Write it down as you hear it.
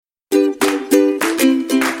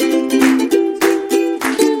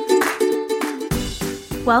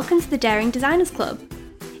Welcome to the Daring Designers Club.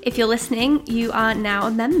 If you're listening, you are now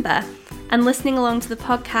a member. And listening along to the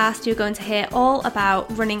podcast, you're going to hear all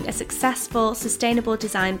about running a successful, sustainable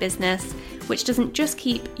design business, which doesn't just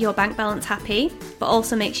keep your bank balance happy, but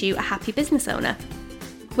also makes you a happy business owner.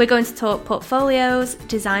 We're going to talk portfolios,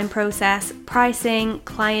 design process, pricing,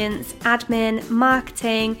 clients, admin,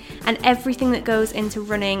 marketing, and everything that goes into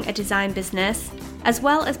running a design business, as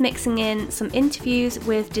well as mixing in some interviews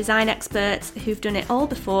with design experts who've done it all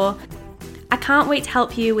before. I can't wait to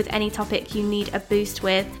help you with any topic you need a boost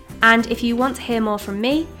with. And if you want to hear more from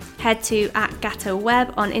me, head to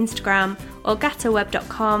 @GattoWeb on Instagram or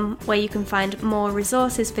gattoweb.com, where you can find more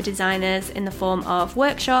resources for designers in the form of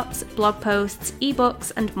workshops, blog posts,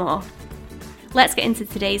 ebooks, and more. Let's get into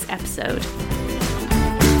today's episode.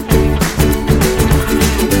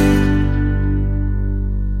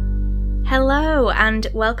 Hello, and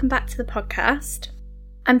welcome back to the podcast.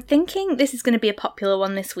 I'm thinking this is going to be a popular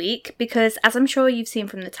one this week because, as I'm sure you've seen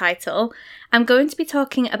from the title, I'm going to be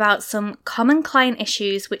talking about some common client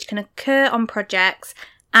issues which can occur on projects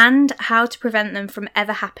and how to prevent them from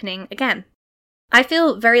ever happening again. I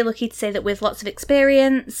feel very lucky to say that with lots of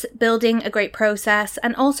experience, building a great process,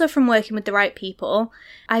 and also from working with the right people,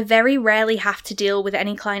 I very rarely have to deal with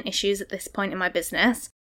any client issues at this point in my business.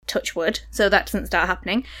 Touch wood, so that doesn't start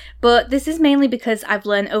happening. But this is mainly because I've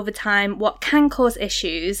learned over time what can cause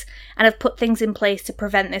issues and have put things in place to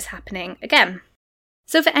prevent this happening again.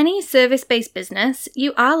 So for any service-based business,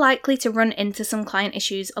 you are likely to run into some client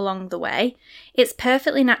issues along the way. It's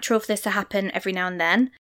perfectly natural for this to happen every now and then.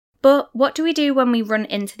 But what do we do when we run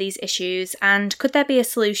into these issues, and could there be a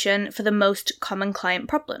solution for the most common client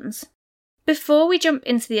problems? Before we jump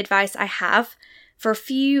into the advice I have for a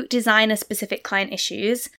few designer-specific client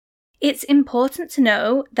issues, it's important to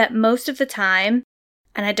know that most of the time,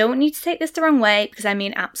 and I don't want you to take this the wrong way because I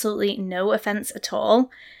mean absolutely no offence at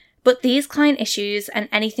all, but these client issues and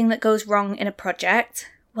anything that goes wrong in a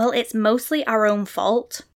project, well, it's mostly our own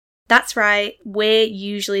fault. That's right, we're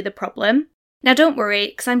usually the problem. Now don't worry,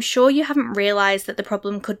 because I'm sure you haven't realised that the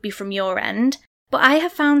problem could be from your end, but I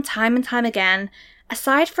have found time and time again,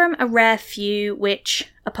 aside from a rare few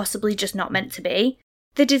which are possibly just not meant to be,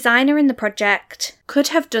 the designer in the project could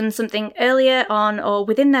have done something earlier on or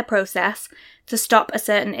within their process to stop a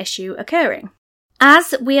certain issue occurring.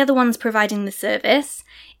 As we are the ones providing the service,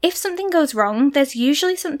 if something goes wrong, there's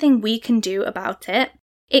usually something we can do about it.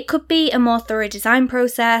 It could be a more thorough design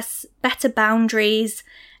process, better boundaries,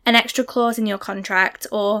 an extra clause in your contract,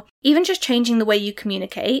 or even just changing the way you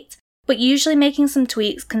communicate, but usually making some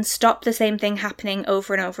tweaks can stop the same thing happening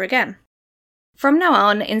over and over again. From now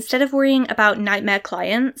on, instead of worrying about nightmare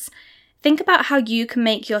clients, think about how you can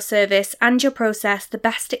make your service and your process the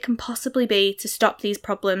best it can possibly be to stop these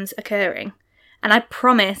problems occurring. And I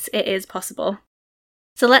promise it is possible.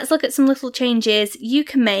 So let's look at some little changes you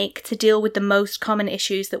can make to deal with the most common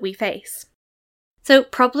issues that we face. So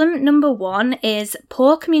problem number 1 is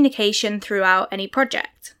poor communication throughout any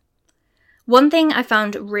project. One thing I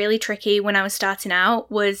found really tricky when I was starting out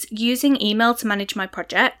was using email to manage my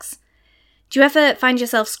projects. Do you ever find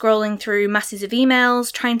yourself scrolling through masses of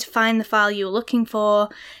emails, trying to find the file you're looking for,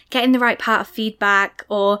 getting the right part of feedback,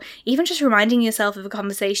 or even just reminding yourself of a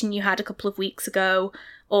conversation you had a couple of weeks ago,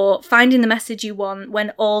 or finding the message you want when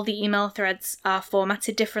all the email threads are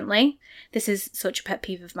formatted differently? This is such a pet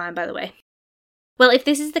peeve of mine, by the way. Well, if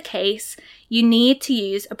this is the case, you need to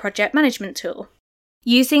use a project management tool.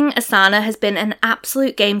 Using Asana has been an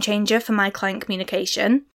absolute game changer for my client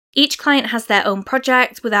communication. Each client has their own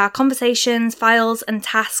project with our conversations, files, and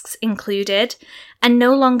tasks included, and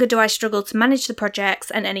no longer do I struggle to manage the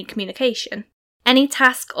projects and any communication. Any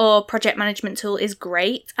task or project management tool is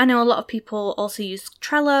great. I know a lot of people also use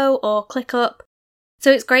Trello or ClickUp,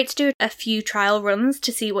 so it's great to do a few trial runs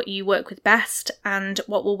to see what you work with best and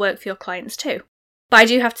what will work for your clients too. But I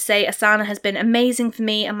do have to say Asana has been amazing for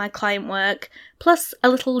me and my client work, plus a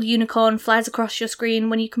little unicorn flies across your screen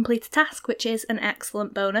when you complete a task, which is an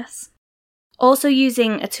excellent bonus. Also,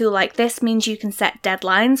 using a tool like this means you can set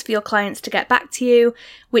deadlines for your clients to get back to you,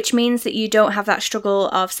 which means that you don't have that struggle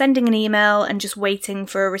of sending an email and just waiting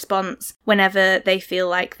for a response whenever they feel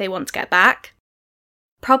like they want to get back.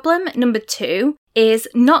 Problem number 2 is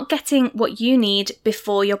not getting what you need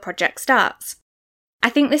before your project starts. I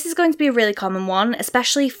think this is going to be a really common one,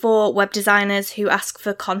 especially for web designers who ask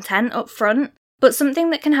for content up front. But something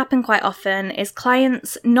that can happen quite often is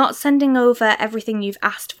clients not sending over everything you've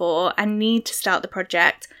asked for and need to start the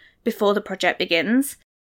project before the project begins.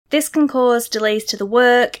 This can cause delays to the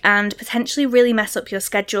work and potentially really mess up your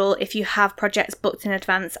schedule if you have projects booked in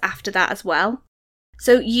advance after that as well.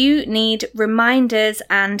 So you need reminders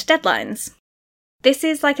and deadlines. This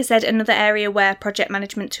is, like I said, another area where project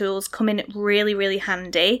management tools come in really, really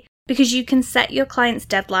handy because you can set your clients'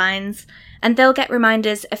 deadlines and they'll get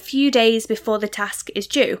reminders a few days before the task is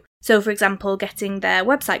due. So, for example, getting their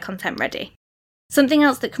website content ready. Something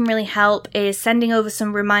else that can really help is sending over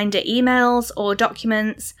some reminder emails or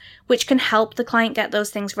documents, which can help the client get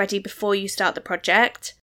those things ready before you start the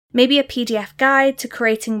project. Maybe a PDF guide to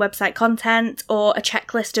creating website content or a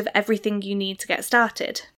checklist of everything you need to get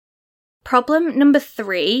started. Problem number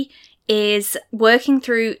 3 is working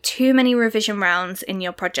through too many revision rounds in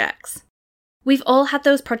your projects. We've all had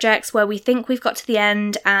those projects where we think we've got to the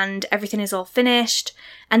end and everything is all finished,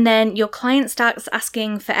 and then your client starts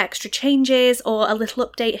asking for extra changes or a little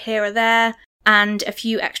update here or there and a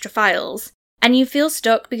few extra files. And you feel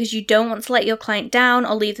stuck because you don't want to let your client down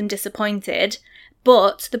or leave them disappointed,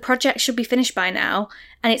 but the project should be finished by now,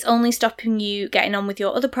 and it's only stopping you getting on with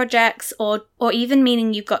your other projects or even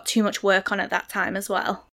meaning you've got too much work on at that time as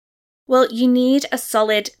well. Well, you need a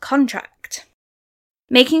solid contract.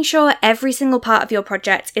 Making sure every single part of your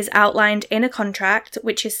project is outlined in a contract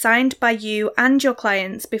which is signed by you and your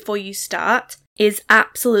clients before you start is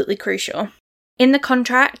absolutely crucial. In the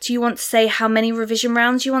contract, you want to say how many revision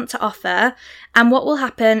rounds you want to offer and what will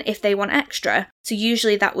happen if they want extra. So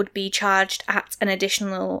usually that would be charged at an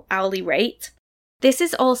additional hourly rate. This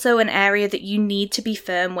is also an area that you need to be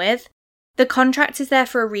firm with. The contract is there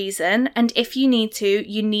for a reason, and if you need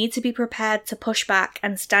to be prepared to push back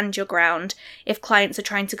and stand your ground if clients are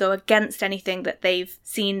trying to go against anything that they've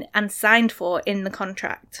seen and signed for in the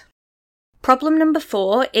contract. Problem number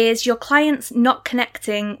 4 is your clients not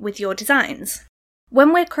connecting with your designs.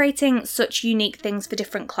 When we're creating such unique things for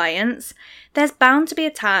different clients, there's bound to be a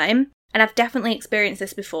time, and I've definitely experienced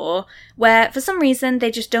this before, where for some reason they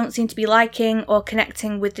just don't seem to be liking or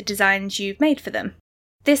connecting with the designs you've made for them.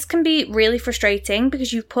 This can be really frustrating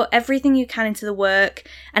because you've put everything you can into the work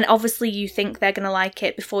and obviously you think they're going to like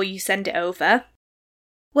it before you send it over.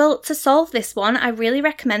 Well, to solve this one, I really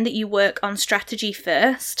recommend that you work on strategy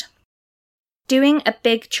first. Doing a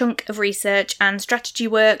big chunk of research and strategy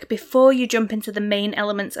work before you jump into the main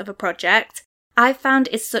elements of a project, I've found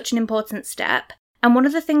is such an important step, and one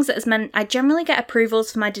of the things that has meant I generally get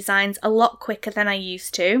approvals for my designs a lot quicker than I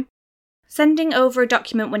used to. Sending over a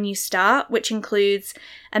document when you start, which includes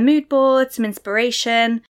a mood board, some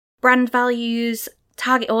inspiration, brand values,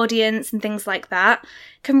 target audience, and things like that,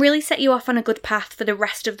 can really set you off on a good path for the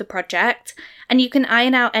rest of the project, and you can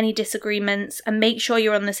iron out any disagreements and make sure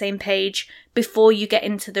you're on the same page before you get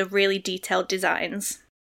into the really detailed designs.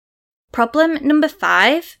 Problem number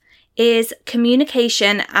 5 is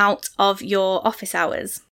communication out of your office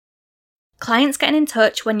hours. Clients getting in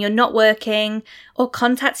touch when you're not working or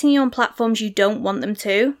contacting you on platforms you don't want them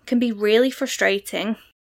to can be really frustrating.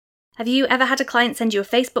 Have you ever had a client send you a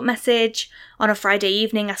Facebook message on a Friday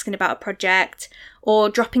evening asking about a project, or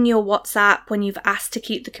dropping you a WhatsApp when you've asked to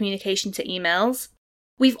keep the communication to emails?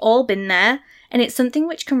 We've all been there, and it's something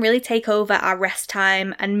which can really take over our rest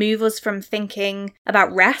time and move us from thinking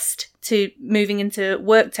about rest to moving into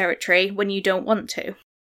work territory when you don't want to.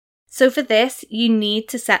 So for this, you need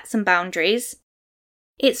to set some boundaries.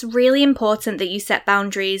 It's really important that you set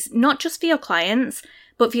boundaries not just for your clients,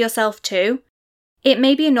 but for yourself too. It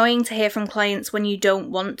may be annoying to hear from clients when you don't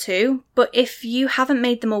want to, but if you haven't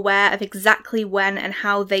made them aware of exactly when and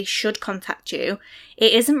how they should contact you,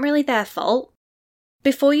 it isn't really their fault.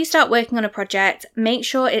 Before you start working on a project, make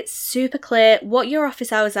sure it's super clear what your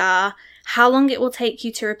office hours are, how long it will take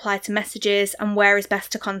you to reply to messages, and where is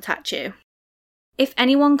best to contact you. If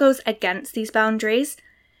anyone goes against these boundaries,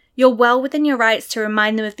 you're well within your rights to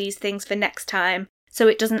remind them of these things for next time so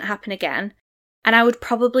it doesn't happen again. And I would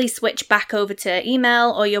probably switch back over to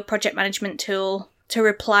email or your project management tool to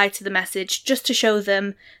reply to the message just to show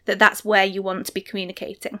them that that's where you want to be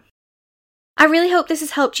communicating. I really hope this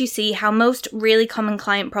has helped you see how most really common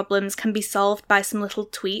client problems can be solved by some little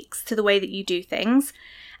tweaks to the way that you do things,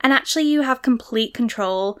 and actually you have complete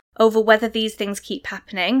control over whether these things keep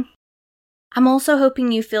happening. I'm also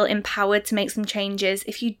hoping you feel empowered to make some changes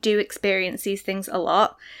if you do experience these things a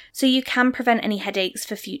lot, so you can prevent any headaches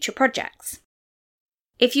for future projects.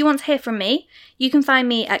 If you want to hear from me, you can find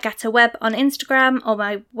me at GattoWeb on Instagram, or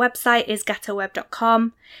my website is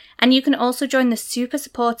gattoweb.com, and you can also join the super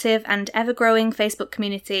supportive and ever-growing Facebook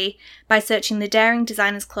community by searching the Daring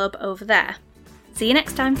Designers Club over there. See you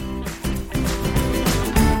next time!